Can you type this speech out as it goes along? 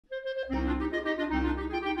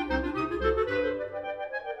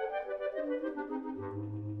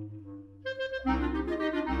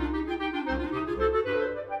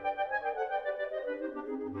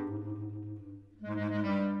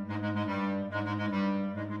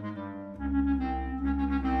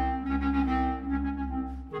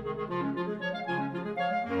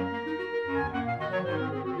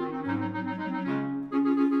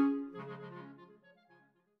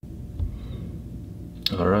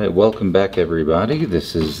Alright, welcome back everybody.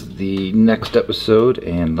 This is the next episode,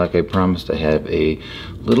 and like I promised, I have a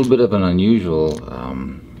little bit of an unusual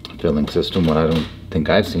filling system, what I don't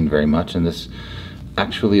think I've seen very much, and this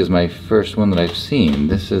actually is my first one that I've seen.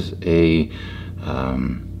 This is a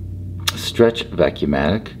stretch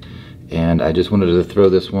vacumatic, and I just wanted to throw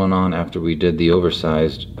this one on after we did the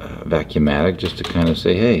oversized vacumatic, just to kind of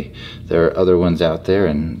say, hey, there are other ones out there,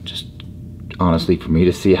 and just honestly for me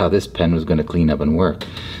to see how this pen was going to clean up and work.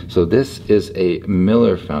 So this is a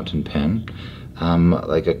Miller fountain pen.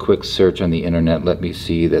 Like a quick search on the internet let me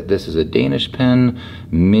see that this is a Danish pen,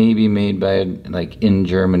 maybe made by like in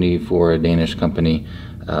Germany for a Danish company,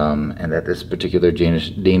 and that this particular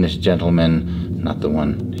Danish gentleman, not the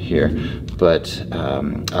one here, but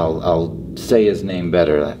I'll say his name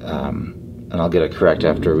better, and I'll get it correct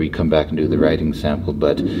after we come back and do the writing sample.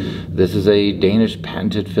 But this is a Danish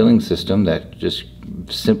patented filling system that just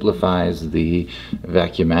simplifies the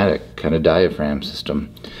vacumatic kind of diaphragm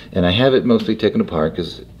system. And I have it mostly taken apart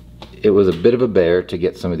because it was a bit of a bear to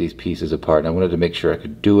get some of these pieces apart, and I wanted to make sure I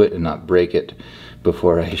could do it and not break it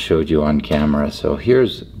before I showed you on camera. So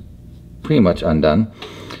here's pretty much undone.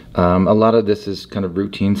 A lot of this is kind of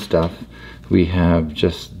routine stuff. We have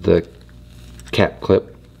just the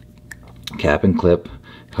cap and clip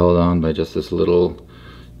held on by just this little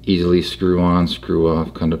easily screw on, screw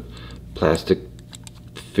off kind of plastic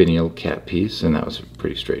finial cap piece, and that was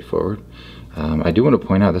pretty straightforward. I do want to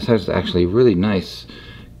point out this has actually really nice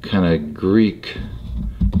kind of Greek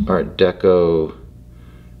Art Deco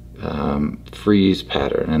frieze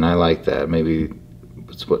pattern, and I like that. Maybe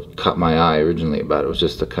it's what caught my eye originally about it, was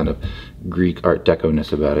just the kind of Greek Art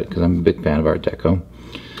Deco-ness about it, because I'm a big fan of Art Deco.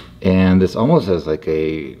 And this almost has like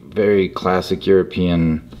a very classic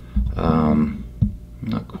European,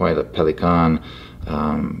 not quite a pelican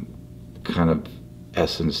kind of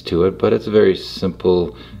essence to it, but it's a very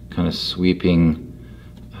simple kind of sweeping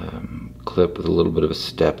clip with a little bit of a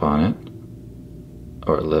step on it,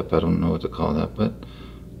 or a lip, I don't know what to call that, but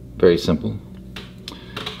very simple.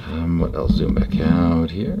 What else? Zoom back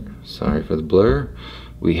out here, sorry for the blur.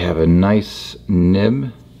 We have a nice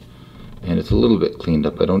nib, and it's a little bit cleaned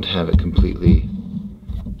up. I don't have it completely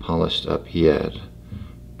polished up yet,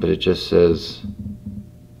 but it just says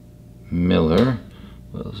Miller.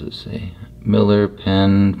 What does it say? Miller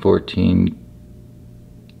pen 14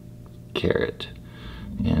 karat.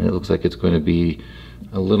 And it looks like it's going to be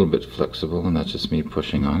a little bit flexible, and that's just me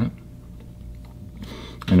pushing on it.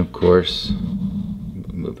 And of course,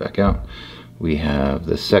 move back out, we have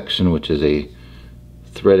the section, which is a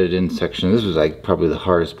threaded in section. This was like probably the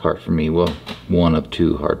hardest part for me. Well, one of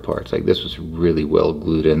two hard parts. Like this was really well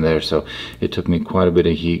glued in there, so it took me quite a bit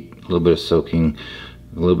of heat, a little bit of soaking,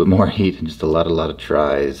 a little bit more heat, and just a lot of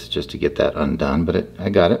tries just to get that undone, but I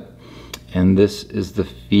got it. And this is the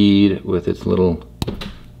feed with its little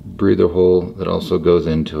breather hole that also goes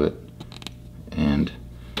into it, and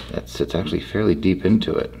that sits actually fairly deep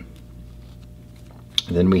into it.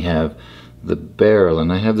 And then we have the barrel,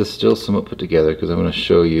 and I have this still somewhat put together because I want to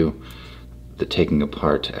show you the taking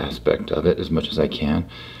apart aspect of it as much as I can.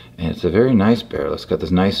 And it's a very nice barrel. It's got this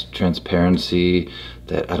nice transparency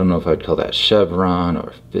that I don't know if I'd call that chevron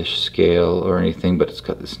or fish scale or anything, but it's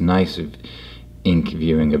got this nice ink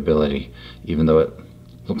viewing ability. Even though it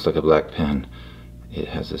looks like a black pen, it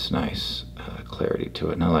has this nice clarity to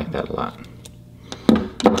it, and I like that a lot.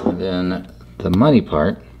 And then the money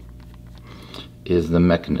part is the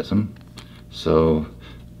mechanism. So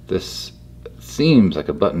this seems like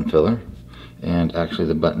a button filler, and actually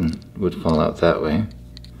the button would fall out that way.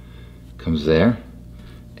 Comes there,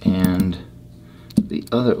 and the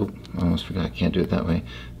other, oh, I almost forgot, I can't do it that way.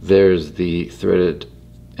 There's the threaded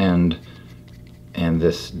end, and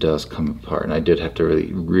this does come apart, and I did have to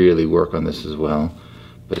really work on this as well,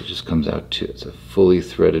 but it just comes out too. It's a fully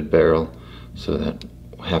threaded barrel, so that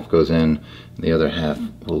half goes in, and the other half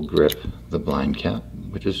will grip the blind cap,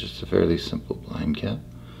 which is just a fairly simple blind cap.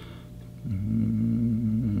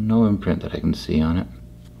 No imprint that I can see on it.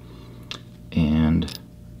 And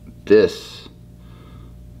this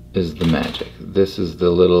is the magic. This is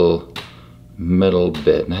the little metal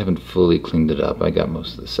bit, and I haven't fully cleaned it up. I got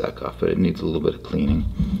most of the sack off, but it needs a little bit of cleaning.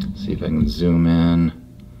 See if I can zoom in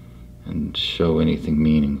and show anything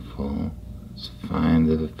meaningful. Let's find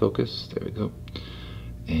the focus. There we go.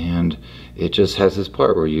 And it just has this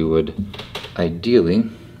part where you would ideally,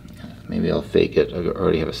 maybe I'll fake it, I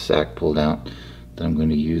already have a sack pulled out that I'm going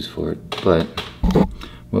to use for it, but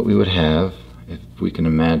what we would have, if we can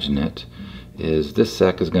imagine it, is this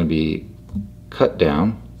sack is going to be cut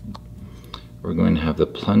down. We're going to have the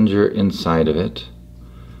plunger inside of it,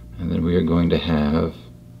 and then we are going to have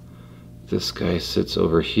this guy sits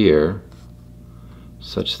over here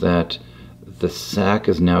such that the sack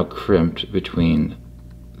is now crimped between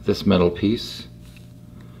this metal piece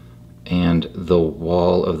and the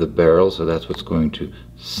wall of the barrel, so that's what's going to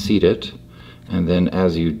seat it. And then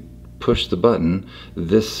as you push the button,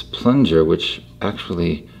 this plunger, which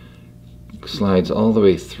actually slides all the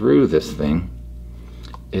way through this thing,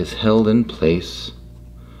 is held in place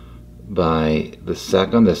by the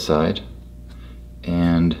sack on this side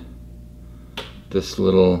and this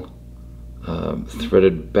little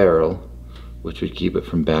threaded barrel, which would keep it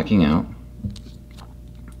from backing out,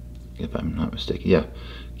 if I'm not mistaken. Yeah,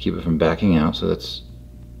 keep it from backing out. So that's,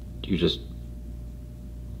 you just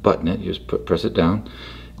button it, you just press it down,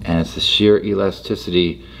 and it's the sheer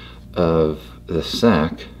elasticity of the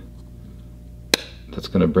sack that's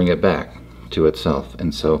going to bring it back to itself.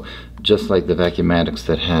 And so just like the vacuumatics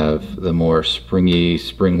that have the more springy,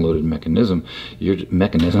 spring-loaded mechanism, you're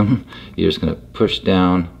just going to push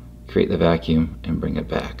down, create the vacuum, and bring it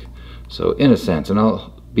back. So in a sense, and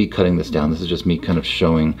I'll be cutting this down, this is just me kind of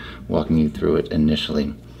showing, walking you through it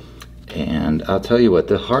initially. And I'll tell you what,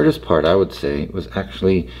 the hardest part, I would say, was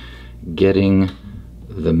actually getting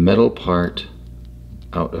the metal part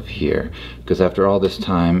out of here, because after all this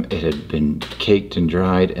time it had been caked and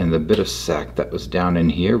dried, and the bit of sack that was down in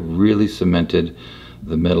here really cemented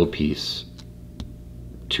the metal piece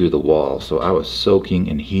to the wall. So I was soaking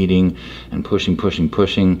and heating and pushing,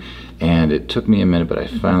 and it took me a minute, but I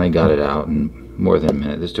finally got it out in more than a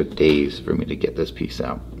minute. This took days for me to get this piece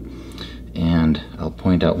out. And I'll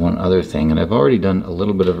point out one other thing, and I've already done a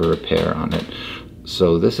little bit of a repair on it.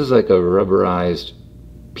 So this is like a rubberized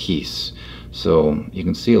piece, so you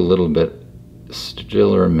can see a little bit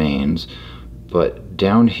still remains, but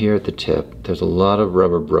down here at the tip there's a lot of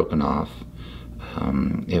rubber broken off.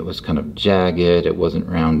 It was kind of jagged, it wasn't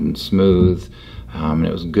round and smooth, and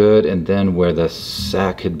it was good. And then where the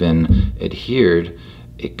sack had been adhered,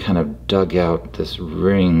 it kind of dug out this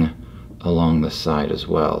ring along the side as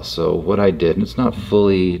well. So what I did, and it's not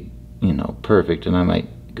fully, you know, perfect, and I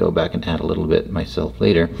might go back and add a little bit myself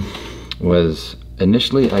later, was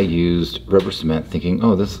initially I used rubber cement, thinking,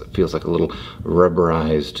 oh, this feels like a little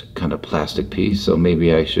rubberized kind of plastic piece, so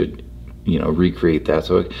maybe I should, you know, recreate that.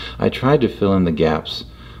 So I tried to fill in the gaps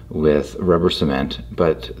with rubber cement,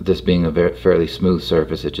 but this being a fairly smooth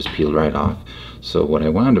surface, it just peeled right off. So what I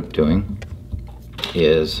wound up doing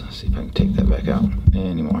is, let's see if I can take that back out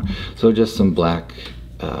anymore. So just some black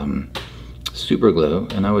super glue,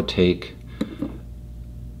 and I would take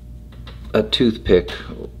a toothpick.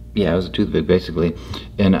 Yeah, it was a toothpick basically,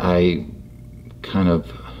 and I kind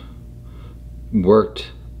of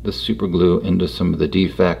worked the super glue into some of the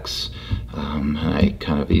defects, and I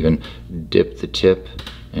kind of even dipped the tip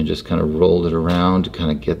and just kind of rolled it around to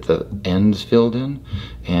kind of get the ends filled in.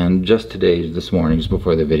 And just today, this morning, just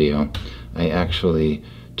before the video, I actually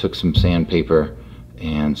took some sandpaper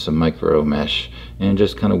and some micro mesh and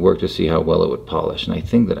just kind of worked to see how well it would polish, and I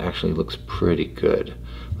think that actually looks pretty good.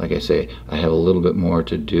 Like I say, I have a little bit more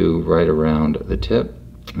to do right around the tip,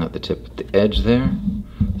 not the tip, but the edge there.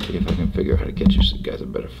 See if I can figure out how to get you guys a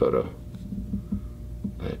better photo.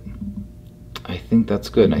 But I think that's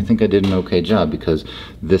good, and I think I did an okay job, because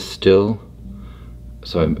this still,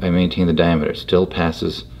 so I maintain the diameter, still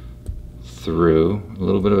passes through. A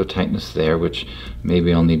little bit of a tightness there, which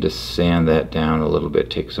maybe I'll need to sand that down a little bit,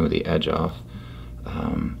 take some of the edge off,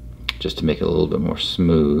 just to make it a little bit more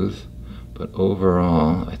smooth. But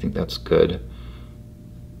overall, I think that's good,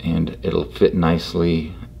 and it'll fit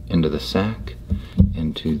nicely into the sack,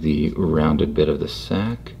 into the rounded bit of the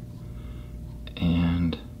sack,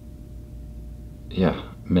 and yeah,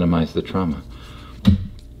 minimize the trauma.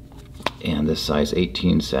 And this size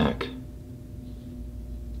 18 sack,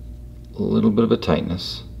 a little bit of a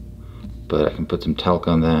tightness, but I can put some talc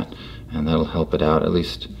on that, and that'll help it out. At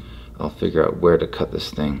least I'll figure out where to cut this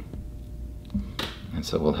thing. And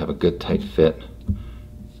so we'll have a good tight fit,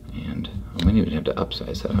 and I might even have to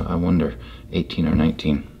upsize that. I wonder, 18 or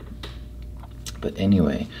 19. But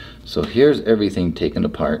anyway, so here's everything taken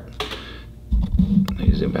apart. Let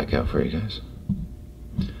me zoom back out for you guys.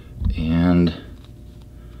 And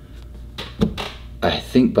I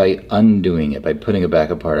think by undoing it, by putting it back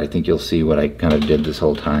apart, I think you'll see what I kind of did this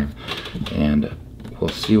whole time, and we'll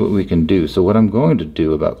see what we can do. So what I'm going to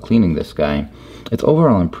do about cleaning this guy, it's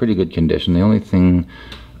overall in pretty good condition. The only thing,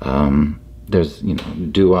 there's, you know,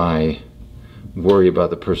 do I worry about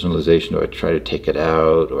the personalization? Do I try to take it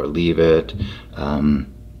out or leave it? I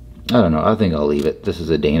don't know. I think I'll leave it. This is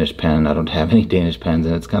a Danish pen. I don't have any Danish pens,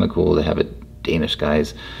 and it's kind of cool to have a Danish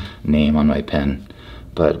guy's name on my pen.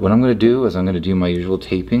 But what I'm going to do is I'm going to do my usual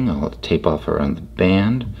taping. I'll tape off around the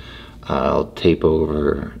band. I'll tape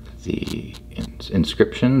over the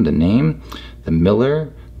inscription, the name, the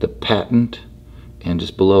miller, the patent, and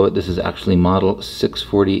just below it, this is actually model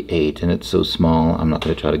 648, and it's so small, I'm not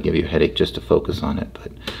going to try to give you a headache just to focus on it,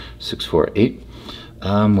 but 648.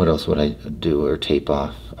 What else would I do or tape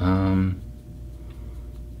off?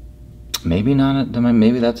 Maybe not,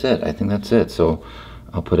 maybe that's it. I think that's it. So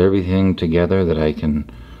I'll put everything together that I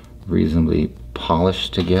can reasonably polish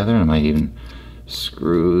together. I might even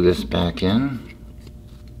screw this back in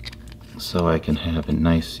so I can have a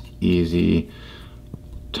nice, easy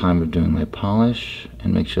time of doing my polish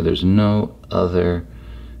and make sure there's no other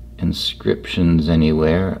inscriptions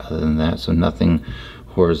anywhere other than that. So nothing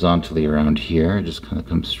horizontally around here, it just kind of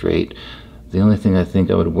comes straight. The only thing I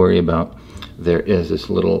think I would worry about, there is this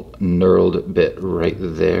little knurled bit right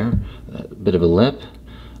there, a bit of a lip.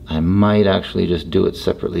 I might actually just do it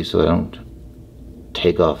separately so I don't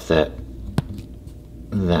take off that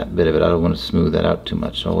bit of it. I don't want to smooth that out too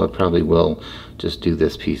much, so I probably will just do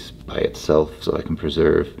this piece by itself so I can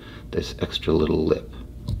preserve this extra little lip.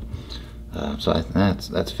 So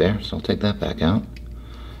that's fair, so I'll take that back out.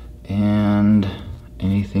 And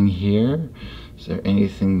anything here? Is there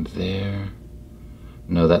anything there?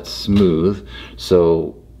 No, that's smooth.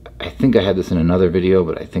 So I think I had this in another video,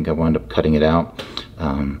 but I think I wound up cutting it out.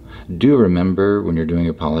 Do remember when you're doing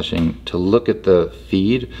your polishing to look at the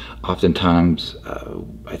feed. Oftentimes,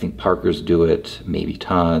 I think Parker's do it, maybe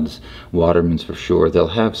Todd's, Waterman's for sure. They'll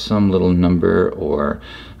have some little number or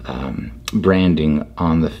branding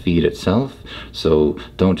on the feed itself. So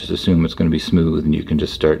don't just assume it's going to be smooth and you can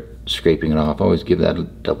just start scraping it off. Always give that a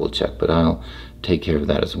double check, but I'll take care of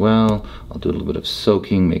that as well. I'll do a little bit of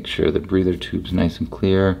soaking, make sure the breather tube's nice and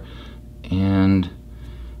clear. And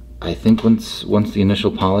I think once the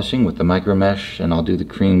initial polishing with the micro mesh, and I'll do the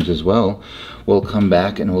creams as well, we'll come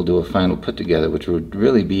back and we'll do a final put together, which would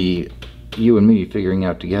really be you and me figuring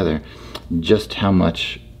out together just how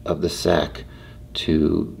much of the sack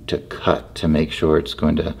to cut to make sure it's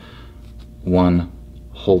going to, one,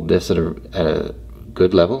 hold this at a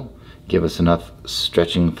good level, give us enough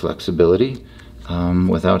stretching flexibility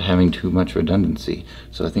without having too much redundancy.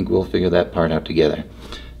 So I think we'll figure that part out together.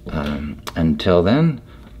 Until then,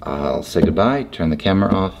 I'll say goodbye, turn the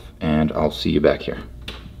camera off, and I'll see you back here.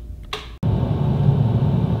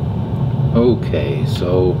 Okay,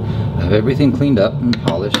 so I have everything cleaned up and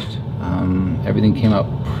polished. Everything came out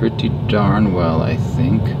pretty darn well, I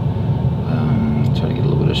think. Try to get a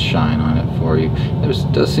little bit of shine on it for you. There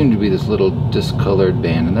does seem to be this little discolored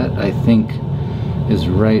band, and that I think is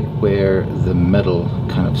right where the metal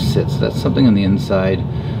kind of sits. That's something on the inside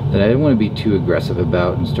that I didn't want to be too aggressive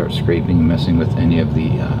about and start scraping and messing with any of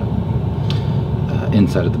the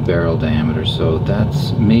inside of the barrel diameter. So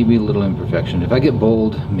that's maybe a little imperfection. If I get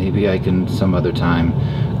bold, maybe I can some other time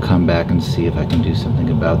come back and see if I can do something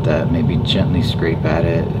about that. Maybe gently scrape at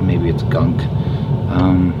it. Maybe it's gunk.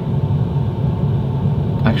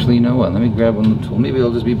 Actually, you know what? Let me grab one of the tools. Maybe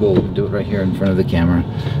I'll just be bold and do it right here in front of the camera.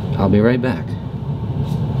 I'll be right back.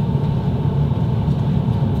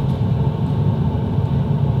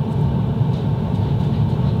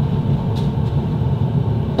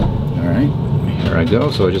 There I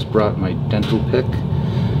go. So I just brought my dental pick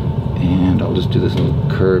and I'll just do this little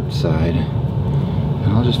curved side,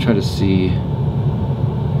 and I'll just try to see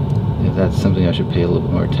if that's something I should pay a little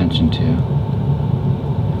bit more attention to,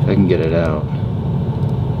 if I can get it out.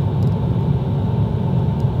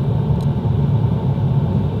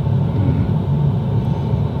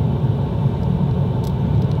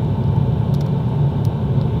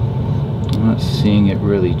 I'm not seeing it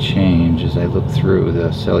really change as I look through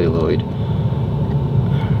the celluloid.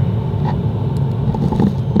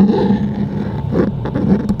 I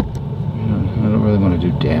don't really want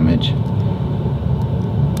to do damage.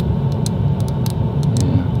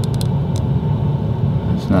 Yeah.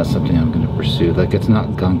 It's not something I'm going to pursue. Like, it's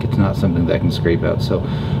not gunk, it's not something that I can scrape out. So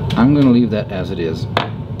I'm going to leave that as it is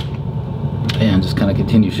and just kind of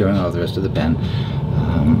continue showing off the rest of the pen.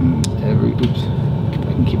 Oops, if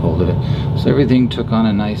I can keep hold of it. So everything took on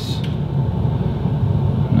a nice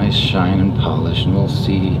shine and polish, and we'll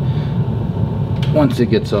see once it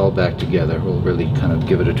gets all back together. We'll really kind of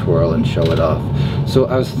give it a twirl and show it off. So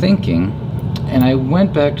I was thinking, and I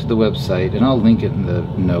went back to the website, and I'll link it in the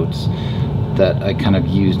notes, that I kind of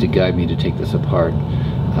used to guide me to take this apart.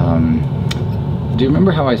 Do you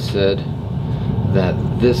remember how I said that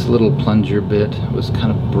this little plunger bit was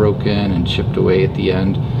kind of broken and chipped away at the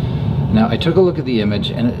end? Now I took a look at the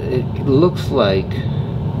image, and it looks like,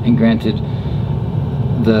 and granted,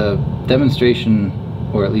 the demonstration,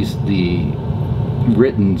 or at least the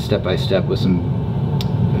written step-by-step with some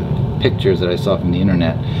pictures that I saw from the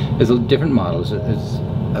internet. There's a different models. It's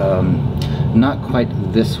not quite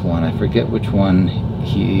this one. I forget which one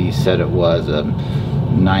he said it was,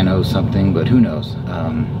 90 something, but who knows.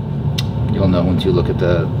 You'll know once you look at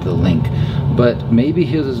the link. But maybe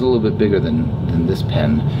his is a little bit bigger than this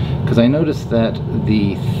pen, because I noticed that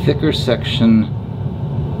the thicker section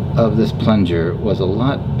of this plunger was a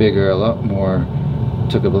lot bigger,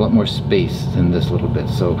 took up a lot more space than this little bit.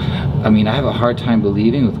 So, I mean, I have a hard time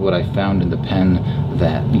believing with what I found in the pen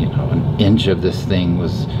that, you know, an inch of this thing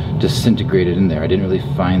was disintegrated in there. I didn't really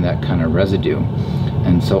find that kind of residue.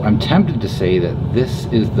 And so I'm tempted to say that this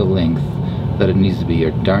is the length that it needs to be,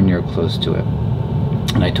 or darn near close to it.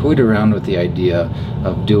 And I toyed around with the idea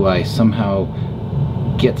of, do I somehow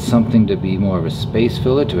get something to be more of a space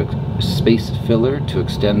filler to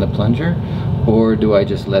extend the plunger, or do I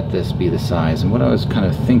just let this be the size? And what I was kind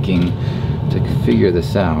of thinking to figure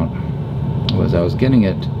this out was I was getting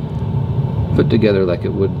it put together like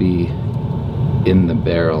it would be in the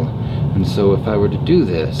barrel. And so if I were to do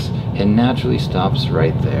this, it naturally stops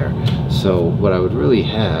right there. So what I would really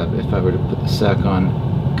have, if I were to put the sack on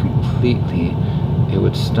completely, it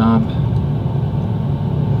would stop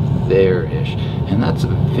there-ish. And that's a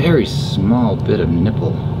very small bit of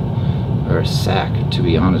nipple, or a sack, to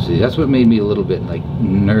be honest with you. That's what made me a little bit like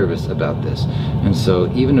nervous about this. And so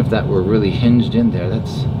even if that were really hinged in there,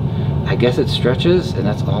 I guess it stretches and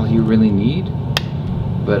that's all you really need.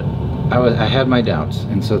 But I had my doubts,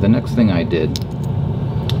 and so the next thing I did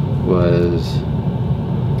was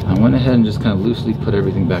I went ahead and just kind of loosely put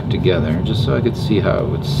everything back together, just so I could see how it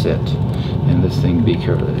would sit. And this thing, be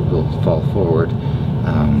careful, it will fall forward.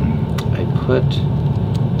 I put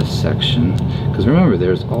the section, because remember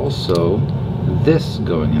there's also this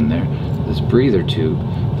going in there, this breather tube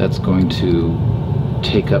that's going to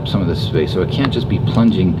take up some of the space. So it can't just be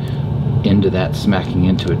plunging into that, smacking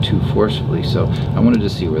into it too forcefully. So I wanted to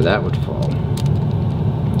see where that would fall.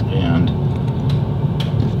 And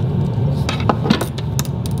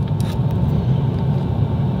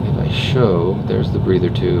if I show, there's the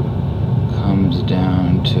breather tube, comes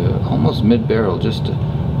down to almost mid-barrel, just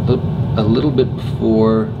a little bit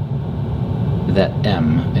before that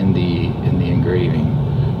M in the engraving.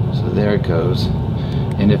 So there it goes.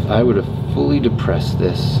 And if I were to fully depress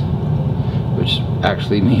this, which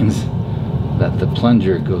actually means that the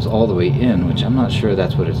plunger goes all the way in, which I'm not sure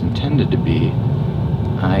that's what it's intended to be,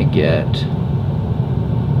 I get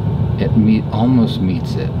it almost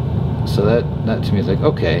meets it. So that to me is like,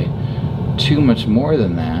 okay, too much more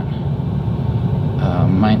than that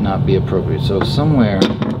might not be appropriate. So somewhere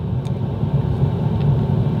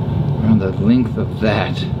around the length of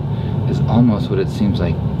that is almost what it seems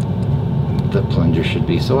like the plunger should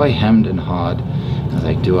be. So I hemmed and hawed. I was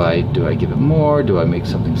like, do I give it more? Do I make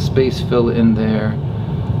something space fill in there?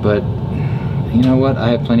 But you know what? I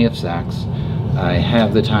have plenty of sacks. I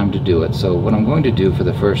have the time to do it. So what I'm going to do for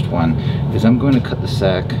the first one is I'm going to cut the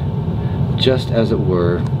sack just as it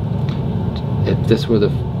were. If this were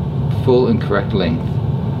the full and correct length,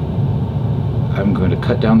 I'm going to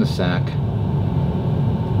cut down the sack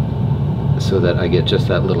so that I get just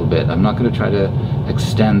that little bit. I'm not going to try to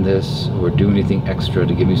extend this or do anything extra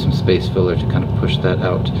to give me some space filler to kind of push that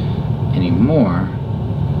out anymore,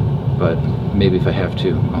 but maybe if I have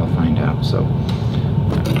to, I'll find out. So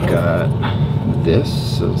I've got this,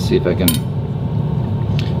 so let's see if I can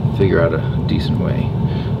figure out a decent way.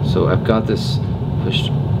 So I've got this pushed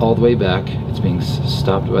all the way back. It's being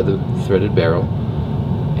stopped by the threaded barrel,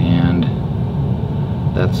 and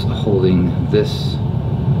that's holding this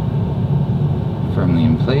firmly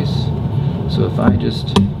in place. So if I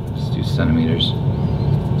just do centimeters,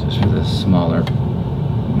 just for the smaller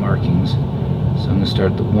markings. So I'm going to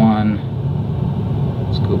start at the 1,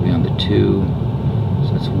 let's go beyond the 2,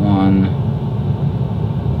 so that's 1,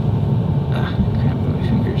 cramped my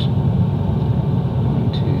fingers,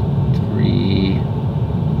 1, 2, 3,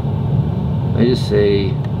 I just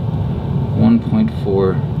say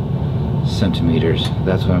 1.4 centimeters,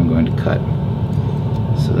 that's what I'm going to cut.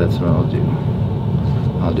 So that's what I'll do.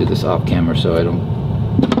 I'll do this off camera so I don't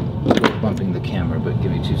go bumping the camera, but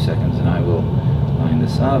give me 2 seconds and I will line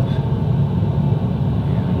this up.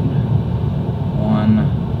 And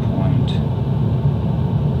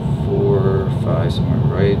 1.45, somewhere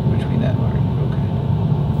right between that mark. Okay.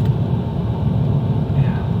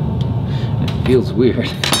 Yeah. It feels weird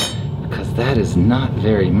because that is not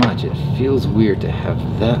very much. It feels weird to have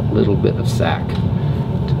that little bit of sack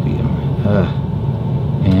to be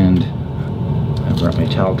and I brought my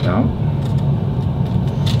talc out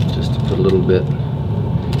just to put a little bit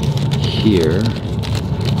here,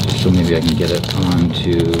 just so maybe I can get it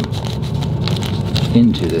onto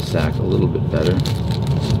into the sack a little bit better.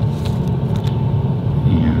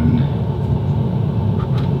 And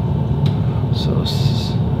so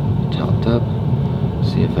tapped up.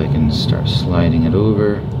 See if I can start sliding it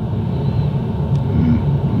over.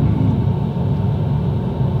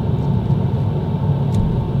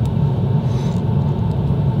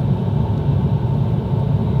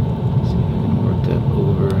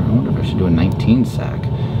 Do a 19 sack,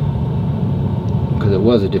 because it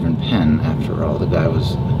was a different pen after all. The guy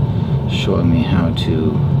was showing me how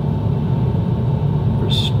to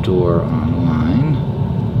restore online.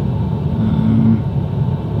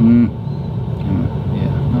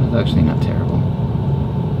 Yeah, that's actually not terrible.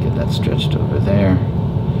 Get that stretched over there.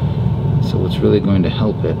 So what's really going to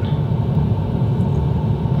help it?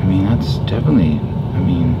 I mean, that's definitely, I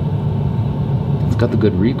mean, it's got the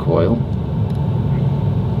good recoil.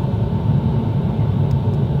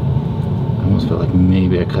 I almost felt like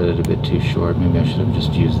maybe I cut it a bit too short. Maybe I should have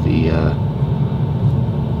just used the a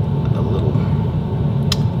little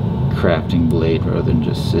crafting blade rather than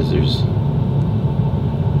just scissors.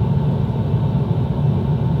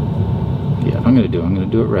 Yeah, I'm gonna do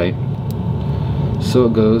it right. So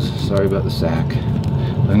it goes. Sorry about the sack.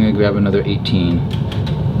 I'm gonna grab another 18.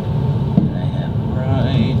 And I have right. I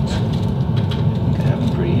think I have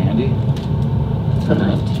them pretty handy. It's a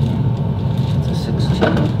 19. It's a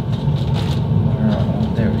 16.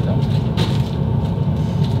 There we go. I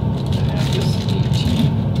have this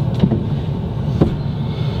 18.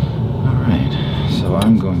 Alright, so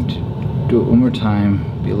I'm going to do it one more time,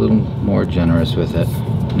 be a little more generous with it,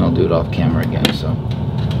 and I'll do it off camera again, so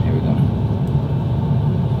here we go.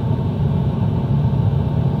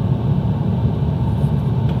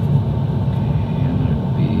 Okay, and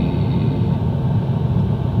it'll be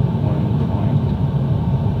 1 point.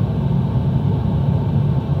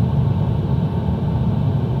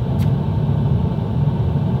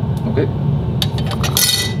 Okay,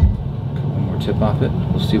 one more tip off it.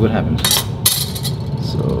 We'll see what happens.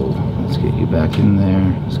 So let's get you back in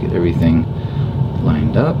there. Let's get everything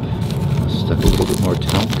lined up. Let's stuff a little bit more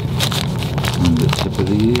talc on the tip of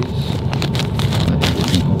these. Let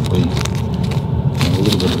everything hopefully have a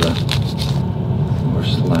little bit of a more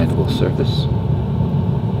slidable surface.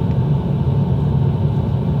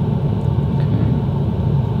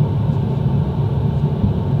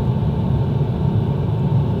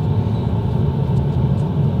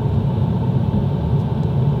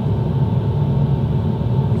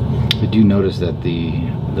 I do notice that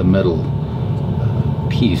the metal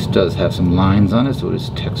piece does have some lines on it, so it is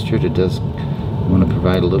textured. It does want to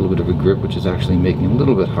provide a little bit of a grip, which is actually making it a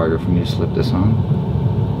little bit harder for me to slip this on.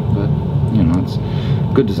 But, you know, it's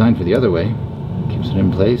good design for the other way. Keeps it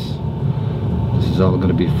in place. This is all going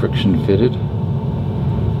to be friction fitted.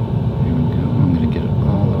 There we go. I'm going to get it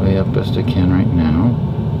all the way up best I can right now.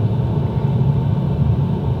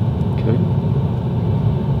 Okay.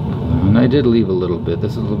 And I did leave a little bit.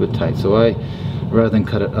 This is a little bit tight, so rather than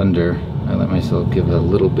cut it under, I let myself give it a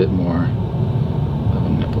little bit more of a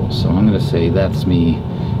nipple. So I'm going to say that's me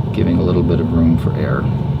giving a little bit of room for error.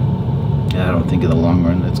 I don't think in the long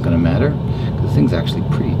run it's going to matter, because the thing's actually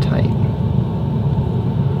pretty tight.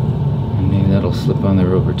 And maybe that'll slip on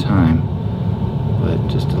there over time, but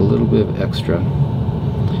just a little bit of extra.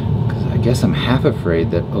 Because I guess I'm half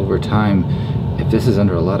afraid that over time, if this is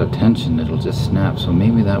under a lot of tension, it'll just snap. So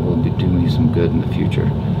maybe that will do me some good in the future.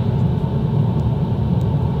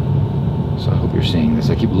 So I hope you're seeing this.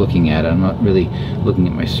 I keep looking at it. I'm not really looking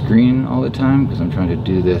at my screen all the time because I'm trying to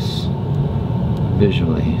do this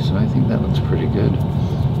visually. So I think that looks pretty good.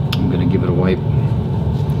 I'm going to give it a wipe.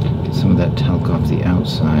 Get some of that talc off the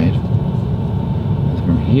outside. And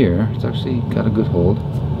from here, it's actually got a good hold.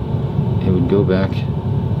 It would go back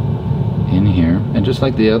in here, and just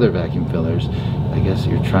like the other vacuum fillers, I guess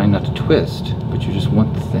you're trying not to twist, but you just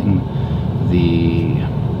want the thing,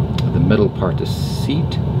 the middle part to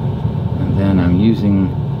seat. And then I'm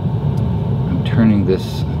turning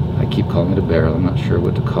this, I keep calling it a barrel, I'm not sure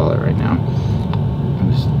what to call it right now. I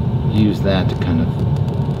just use that to kind of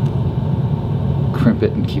crimp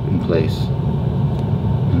it and keep it in place.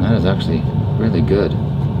 And that is actually really good.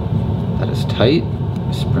 That is tight,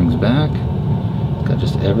 it springs back. Got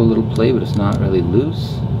just every little play, but it's not really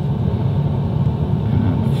loose. And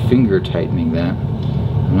I'm finger tightening that.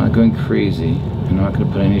 I'm not going crazy. I'm not going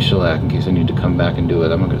to put any shellac in case I need to come back and do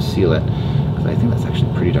it. I'm not going to seal it, because I think that's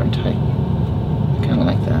actually pretty darn tight. I kind of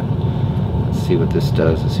like that. Let's see what this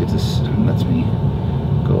does. Let's see if this lets me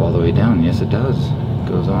go all the way down. Yes, it does. It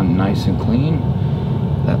goes on nice and clean.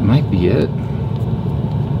 That might be it.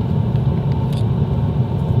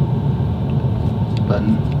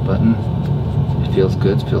 Button. It feels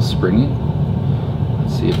good. It feels springy.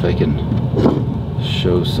 see if I can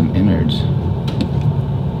show some innards.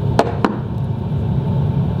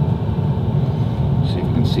 See if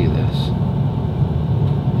you can see this.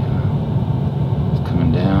 Yeah. It's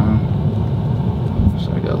coming down.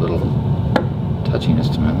 So I got a little touchiness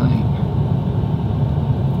to my light.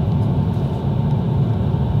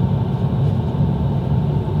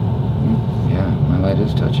 Yeah, my light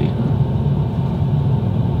is touchy.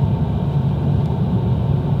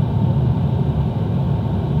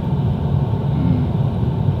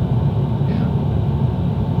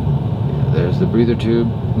 The breather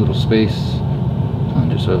tube, little space,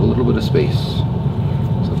 plunger, so I have a little bit of space.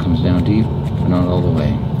 So it comes down deep, but not all the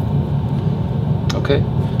way. Okay,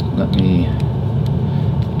 let me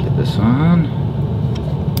get this on.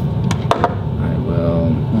 I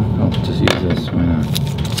will, well, I'll just use this, why not?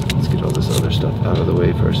 Let's get all this other stuff out of the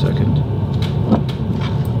way for a second.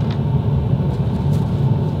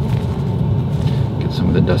 Get some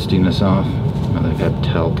of the dustiness off. Now that I've had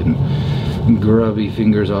talc and grubby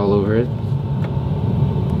fingers all over it.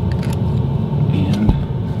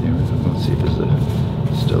 See if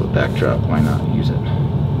there's still a backdrop, why not use it?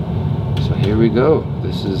 So here we go.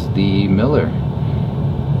 This is the Miller,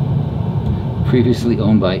 previously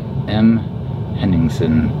owned by M.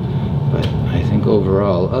 Henningsen, but I think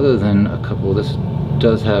overall, other than a couple, this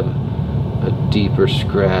does have a deeper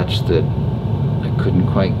scratch that I couldn't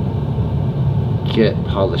quite get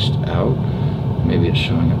polished out. Maybe it's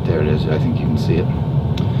showing up. There it is. I think you can see it.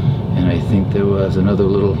 And I think there was another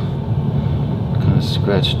little kind of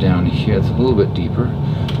scratch down here. It's a little bit deeper,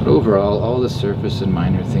 but overall all the surface and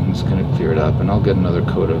minor things kind of clear it up, and I'll get another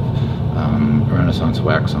coat of Renaissance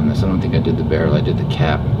wax on this. I don't think I did the barrel, I did the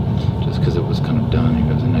cap just because it was kind of done.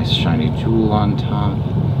 Here goes a nice shiny jewel on top,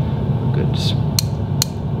 a good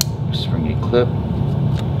springy clip.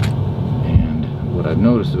 And what I've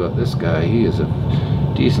noticed about this guy, he is a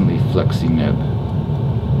decently flexy nib,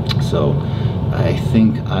 so I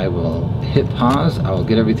think I will hit pause, I'll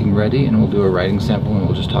get everything ready, and we'll do a writing sample, and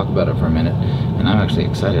we'll just talk about it for a minute. And I'm actually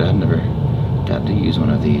excited, I've never got to use one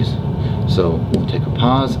of these. So we'll take a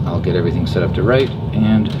pause, I'll get everything set up to write,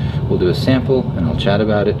 and we'll do a sample, and I'll chat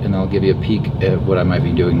about it, and I'll give you a peek at what I might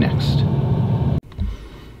be doing next.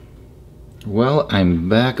 Well, I'm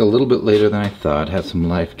back a little bit later than I thought, had some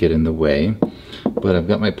life get in the way, but I've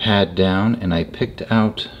got my pad down, and I picked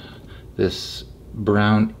out this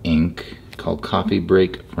brown ink called Coffee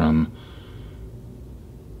Break from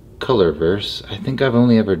Colorverse. I think I've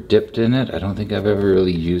only ever dipped in it. I don't think I've ever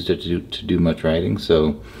really used it to do much writing,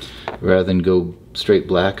 so rather than go straight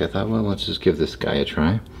black, I thought, well, let's just give this guy a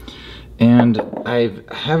try. And I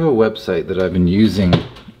have a website that I've been using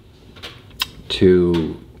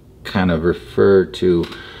to kind of refer to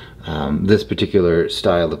this particular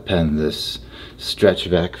style of pen, this stretch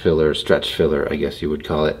filler, I guess you would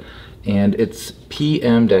call it. And it's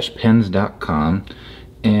pm-pens.com,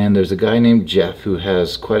 and there's a guy named Jeff who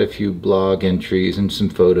has quite a few blog entries and some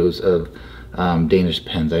photos of Danish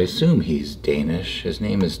pens. I assume he's Danish. His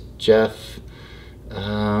name is Jeff.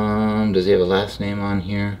 Does he have a last name on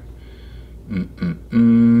here?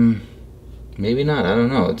 Maybe not, I don't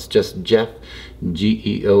know. It's just Jeff,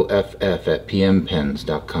 Geoff at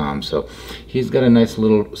pmpens.com. So he's got a nice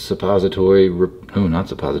little repository,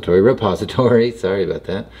 sorry about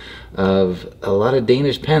that, of a lot of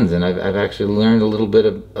Danish pens, and I've actually learned a little bit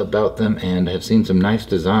about them, and have seen some nice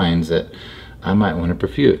designs that I might want to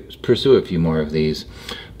pursue a few more of these.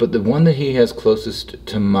 But the one that he has closest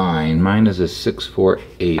to mine is a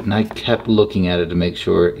 648, and I kept looking at it to make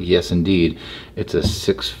sure, yes indeed, it's a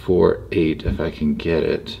 648, if I can get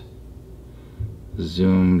it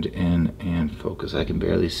zoomed in and focused. I can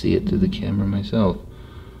barely see it through the camera myself.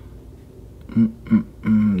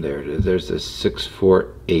 There it is, there's a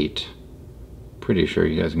 648. Pretty sure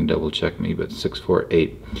you guys can double check me, but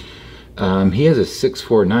 648. He has a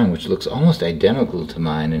 649, which looks almost identical to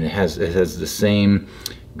mine, and it has the same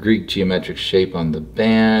Greek geometric shape on the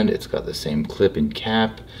band. It's got the same clip and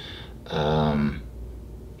cap. It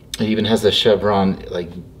even has the chevron like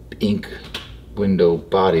ink window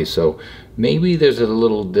body, so maybe there's a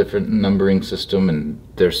little different numbering system, and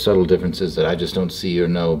there's subtle differences that I just don't see or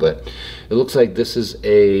know. But it looks like this is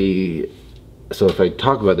a, so if I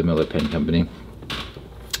talk about the Miller Pen Company,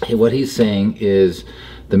 what he's saying is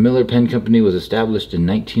the Miller Pen Company was established in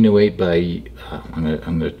 1908 by, I'm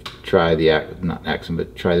gonna try the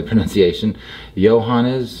try the pronunciation,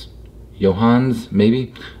 Johannes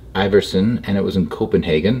maybe Iversen, and it was in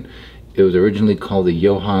Copenhagen. It was originally called the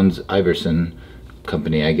Johannes Iversen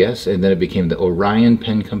company, I guess, and then it became the Orion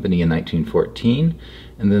Pen Company in 1914,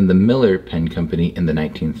 and then the Miller Pen Company in the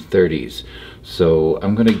 1930s. So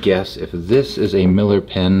I'm going to guess if this is a Miller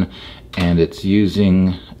pen and it's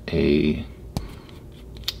using a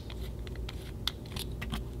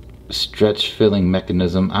stretch filling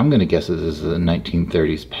mechanism, I'm going to guess this is a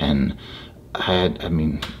 1930s pen. I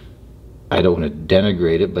mean, I don't want to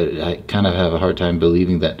denigrate it, but I kind of have a hard time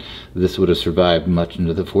believing that this would have survived much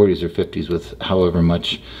into the 40s or 50s with however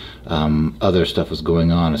much other stuff was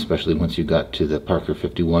going on, especially once you got to the Parker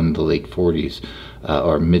 51 in the late 40s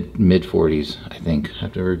or mid 40s, I think. I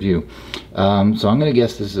have to review. So I'm going to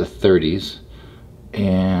guess this is a 30s,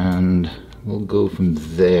 and we'll go from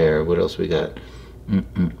there. What else we got?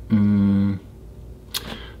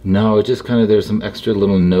 No, it just kind of, there's some extra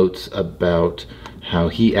little notes about how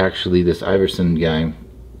he actually, this Iverson guy,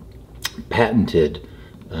 patented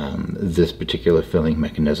this particular filling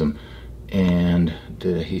mechanism. And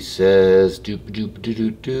he says,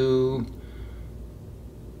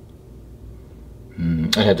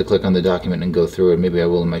 I had to click on the document and go through it. Maybe I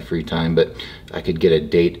will in my free time, but I could get a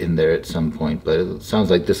date in there at some point. But it sounds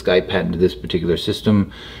like this guy patented this particular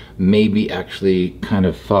system, maybe actually kind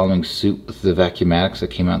of following suit with the vacuumatics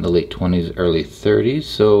that came out in the late 20s, early 30s.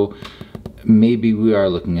 So maybe we are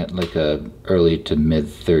looking at like a early to mid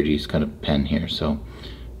 30s kind of pen here. So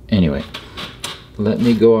anyway, let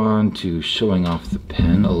me go on to showing off the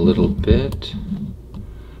pen a little bit.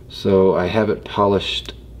 So I have it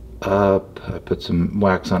polished up. I put some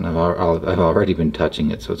wax on it. I've already been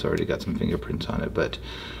touching it, so it's already got some fingerprints on it, but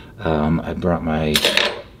I brought my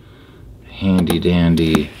handy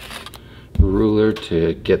dandy ruler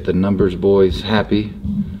to get the numbers boys happy.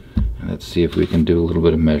 And let's see if we can do a little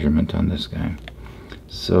bit of measurement on this guy.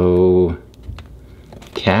 So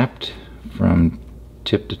capped from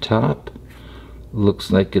tip to top,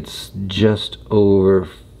 looks like it's just over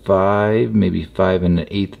 5, maybe 5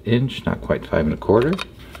 1/8 inch, not quite 5 1/4.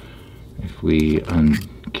 If we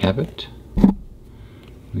uncap it,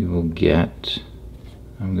 we will get,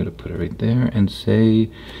 I'm going to put it right there and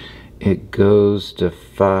say it goes to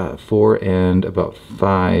 4 and about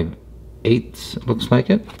 5/8, it looks like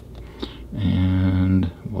it. And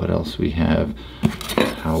what else we have?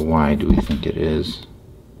 How wide do we think it is?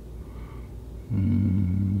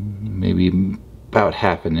 Maybe about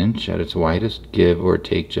 1/2 inch at its widest, give or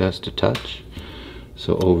take just a touch.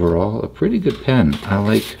 So overall, a pretty good pen. I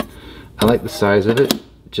like the size of it,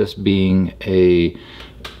 just being a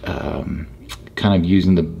kind of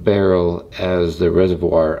using the barrel as the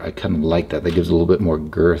reservoir. I kind of like that. That gives a little bit more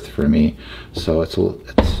girth for me. So it's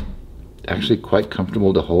actually quite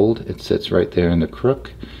comfortable to hold. It sits right there in the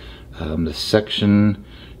crook. The section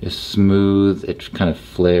is smooth. It kind of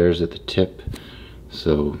flares at the tip,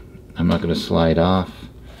 so I'm not going to slide off,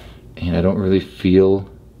 and I don't really feel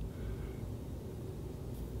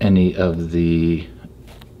any of the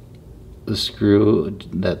screw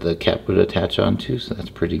that the cap would attach onto, so that's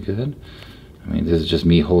pretty good. I mean, this is just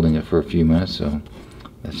me holding it for a few minutes, so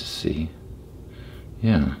let's just see.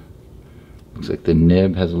 Yeah, looks like the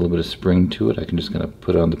nib has a little bit of spring to it. I can just kind of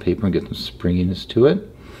put it on the paper and get some springiness to it.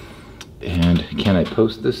 And can I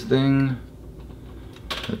post this thing?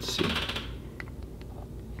 Let's see.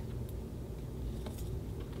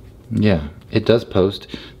 Yeah, it does post.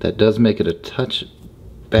 That does make it a touch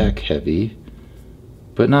back heavy,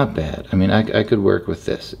 but not bad. I mean, I could work with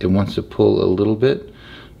this. It wants to pull a little bit,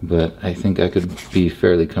 but I think I could be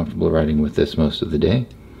fairly comfortable riding with this most of the day.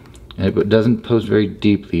 And it doesn't post very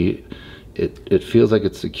deeply. It feels like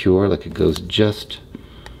it's secure, like it goes just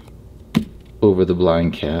over the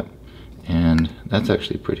blind cap, and that's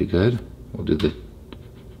actually pretty good. We'll do the,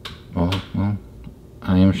 well,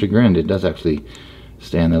 I am chagrined. It does actually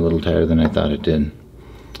stand a little tighter than I thought it did.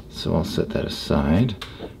 So I'll set that aside,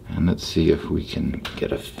 and let's see if we can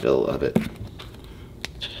get a fill of it.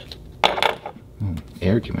 Oh,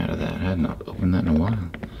 air came out of that. I had not opened that in a while.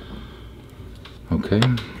 Okay,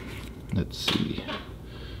 let's see.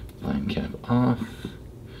 Line cap off.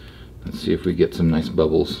 Let's see if we get some nice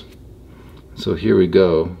bubbles. So here we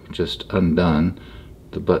go, just undone.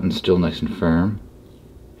 The button's still nice and firm.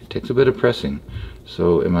 It takes a bit of pressing.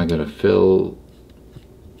 So am I going to fill?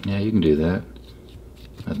 Yeah, you can do that.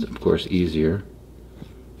 That's of course easier.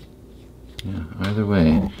 Yeah, either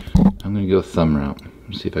way, I'm going to go thumb route.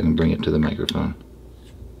 Let's see if I can bring it to the microphone.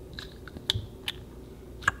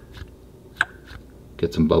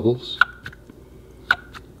 Get some bubbles.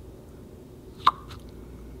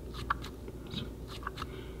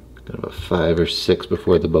 Got about 5 or 6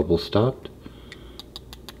 before the bubbles stopped.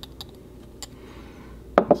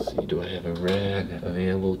 Let's see, do I have a rag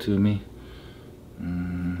available to me?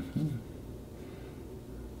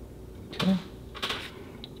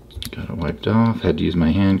 wiped off. Had to use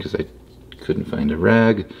my hand because I couldn't find a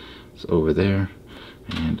rag. It's over there.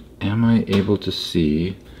 And am I able to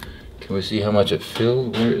see? Can we see how much it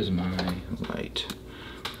filled? Where is my light?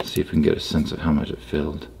 Let's see if we can get a sense of how much it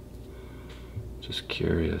filled. Just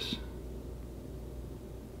curious.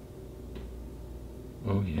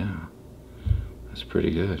 Oh yeah, that's pretty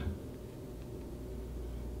good.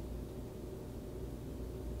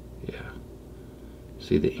 Yeah,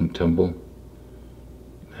 see the ink tumble?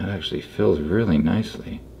 That actually fills really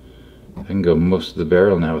nicely. I can go most of the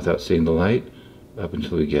barrel now without seeing the light, up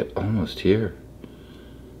until we get almost here.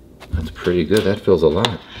 That's pretty good, that fills a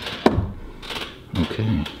lot.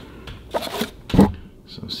 Okay,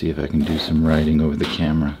 so see if I can do some writing over the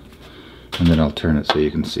camera, and then I'll turn it so you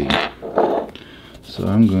can see. So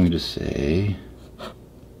I'm going to say,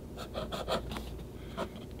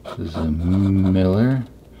 this is a Miller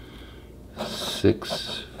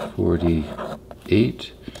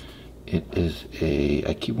 648. It is a,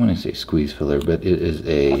 I keep wanting to say squeeze filler, but it is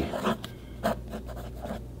a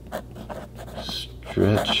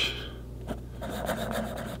stretch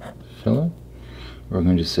filler. We're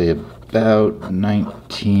going to say about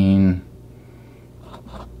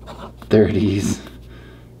 1930s.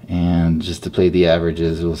 And just to play the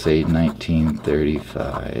averages, we'll say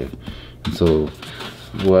 1935. And so,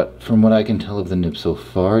 from what I can tell of the nib so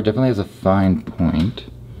far, it definitely has a fine point.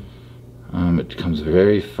 It comes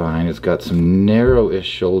very fine. It's got some narrow-ish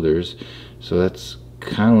shoulders, so that's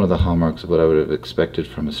kind of one of the hallmarks of what I would have expected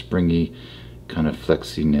from a springy, kind of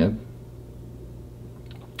flexy nib.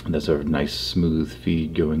 And that's a nice smooth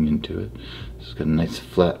feed going into it. It's got a nice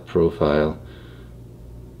flat profile.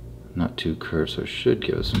 Not too curved, so it should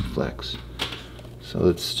give us some flex. So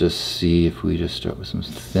let's just see if we just start with some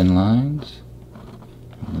thin lines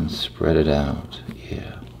and then spread it out.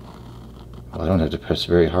 Yeah. Well, I don't have to press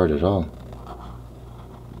very hard at all.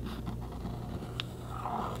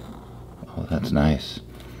 Oh, that's nice.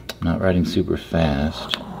 I'm not writing super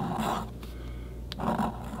fast.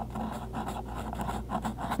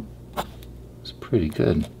 It's pretty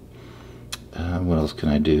good. What else can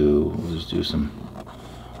I do? We'll just do some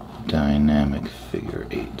dynamic figure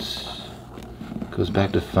eights. Goes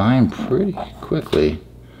back to fine pretty quickly,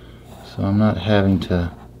 so I'm not having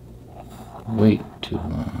to wait too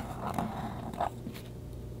long.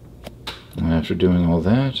 And after doing all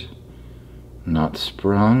that, not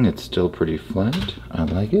sprung, it's still pretty flat. I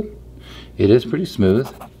like it. It is pretty smooth.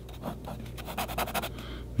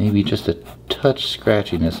 Maybe just a touch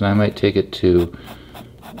scratchiness, and I might take it to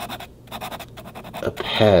a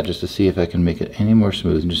pad just to see if I can make it any more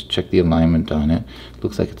smooth and just check the alignment on it.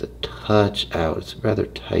 Looks like it's a touch out. It's rather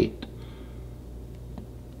tight.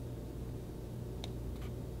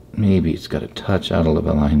 Maybe it's got a touch out of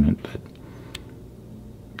alignment, but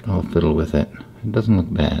I'll fiddle with it. It doesn't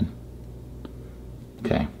look bad.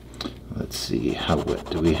 Okay, let's see. How wet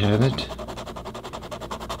do we have it?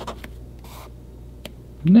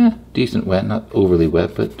 Nah, decent wet. Not overly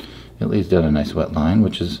wet, but it lays down a nice wet line,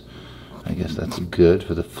 which is, I guess that's good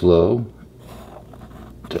for the flow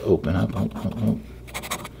to open up. Oh.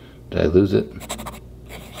 Did I lose it?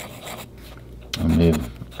 I may have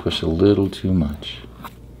pushed a little too much.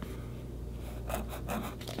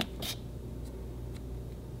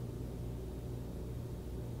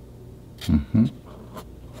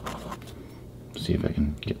 See if I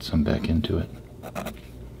can get some back into it.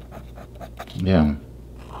 Yeah.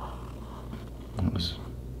 That was...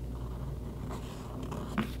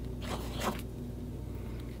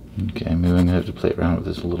 Okay, maybe I'm going to have to play around with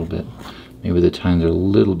this a little bit. Maybe the tines are a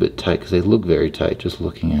little bit tight, because they look very tight just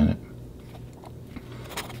looking at it.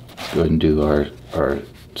 Let's go ahead and do our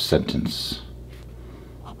sentence.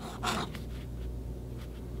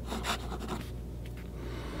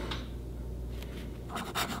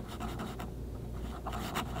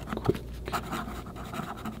 Quick.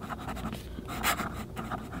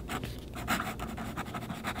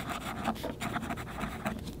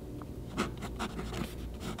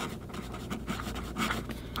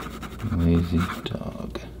 Lazy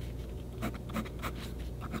dog.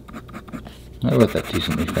 I wrote that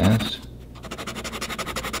decently fast.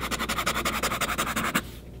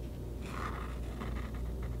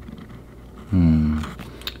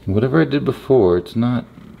 Whatever I did before, it's not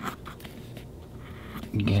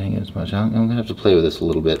getting as much. I'm going to have to play with this a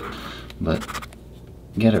little bit, but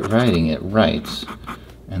get it writing, it writes,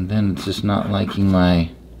 and then it's just not liking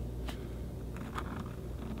my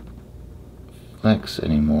flex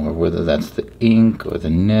anymore, whether that's the ink or the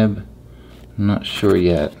nib. I'm not sure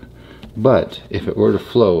yet, but if it were to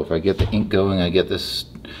flow, if I get the ink going, I get this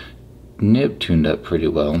nib tuned up pretty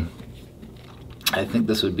well, I think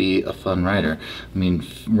this would be a fun rider. I mean,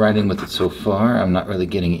 riding with it so far, I'm not really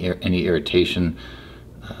getting any irritation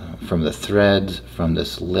from the threads, from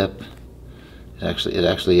this lip. It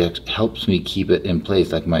actually helps me keep it in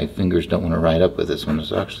place, like my fingers don't want to ride up with this one.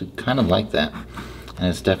 It's actually kind of like that. And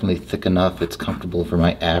it's definitely thick enough, it's comfortable for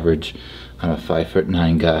my average. I'm a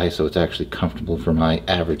 5'9" guy, so it's actually comfortable for my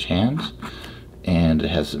average hands. And it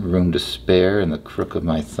has room to spare in the crook of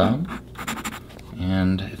my thumb.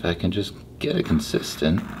 And if I can just get it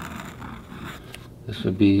consistent, this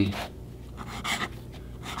would be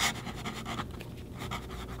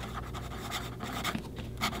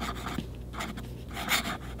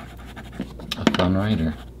a fun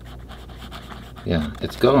rider. Yeah,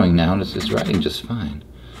 it's going now, and it's riding just fine.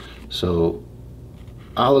 So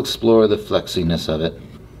I'll explore the flexiness of it,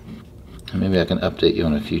 and maybe I can update you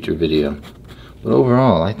on a future video. But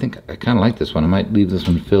overall, I think I kind of like this one. I might leave this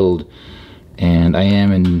one filled, and I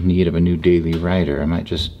am in need of a new daily rider. I might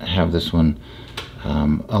just have this one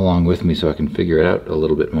along with me so I can figure it out a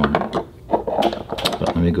little bit more.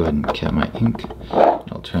 But let me go ahead and cap my ink.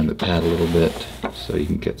 I'll turn the pad a little bit so you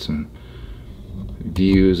can get some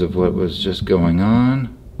views of what was just going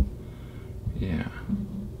on. Yeah.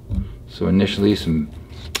 So initially some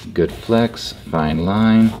good flex, fine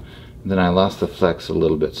line. Then I lost the flex a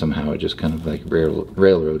little bit somehow. It just kind of like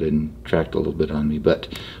railroaded and tracked a little bit on me.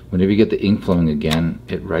 But whenever you get the ink flowing again,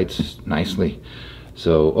 it writes nicely.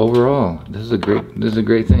 So overall, this is a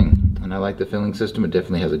great thing. And I like the filling system. It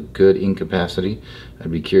definitely has a good ink capacity.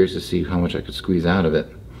 I'd be curious to see how much I could squeeze out of it.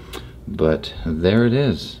 But there it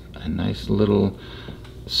is. A nice little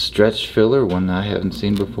stretch filler, one I haven't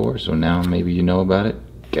seen before. So now maybe you know about it.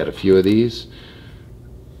 Get a few of these.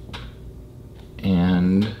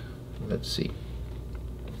 And let's see.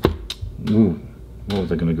 Ooh, what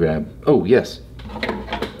was I gonna grab? Oh yes,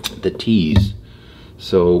 the tees.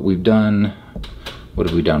 So we've done, what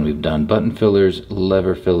have we done? We've done button fillers,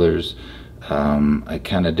 lever fillers. I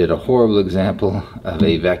kind of did a horrible example of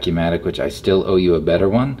a vacumatic, which I still owe you a better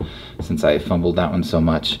one since I fumbled that one so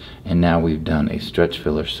much. And now we've done a stretch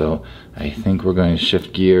filler. So I think we're going to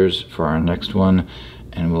shift gears for our next one,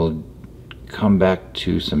 and we'll come back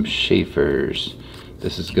to some chafers.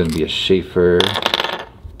 This is going to be a chafer.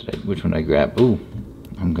 Which one did I grab? Ooh,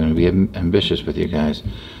 I'm going to be ambitious with you guys.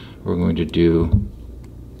 We're going to do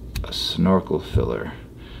a snorkel filler.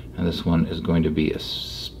 And this one is going to be a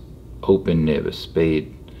open nib, a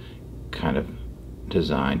spade kind of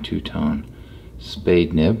design, two-tone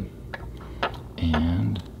spade nib.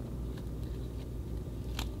 And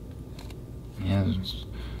yeah, it's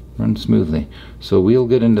run smoothly. So we'll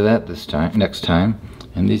get into that next time.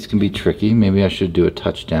 And these can be tricky. Maybe I should do a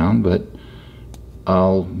touchdown, but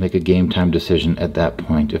I'll make a game time decision at that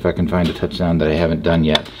point. If I can find a touchdown that I haven't done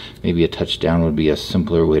yet, maybe a touchdown would be a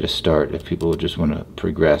simpler way to start if people would just want to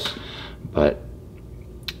progress. But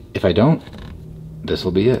if I don't, this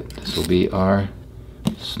will be it. This will be our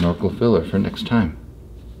snorkel filler for next time.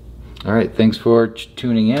 All right, thanks for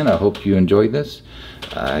tuning in. I hope you enjoyed this.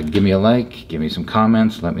 Give me a like, give me some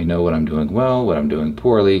comments, let me know what I'm doing well, what I'm doing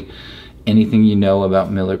poorly. Anything you know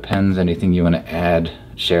about Miller pens, anything you want to add,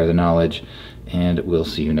 share the knowledge, and we'll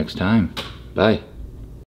see you next time. Bye.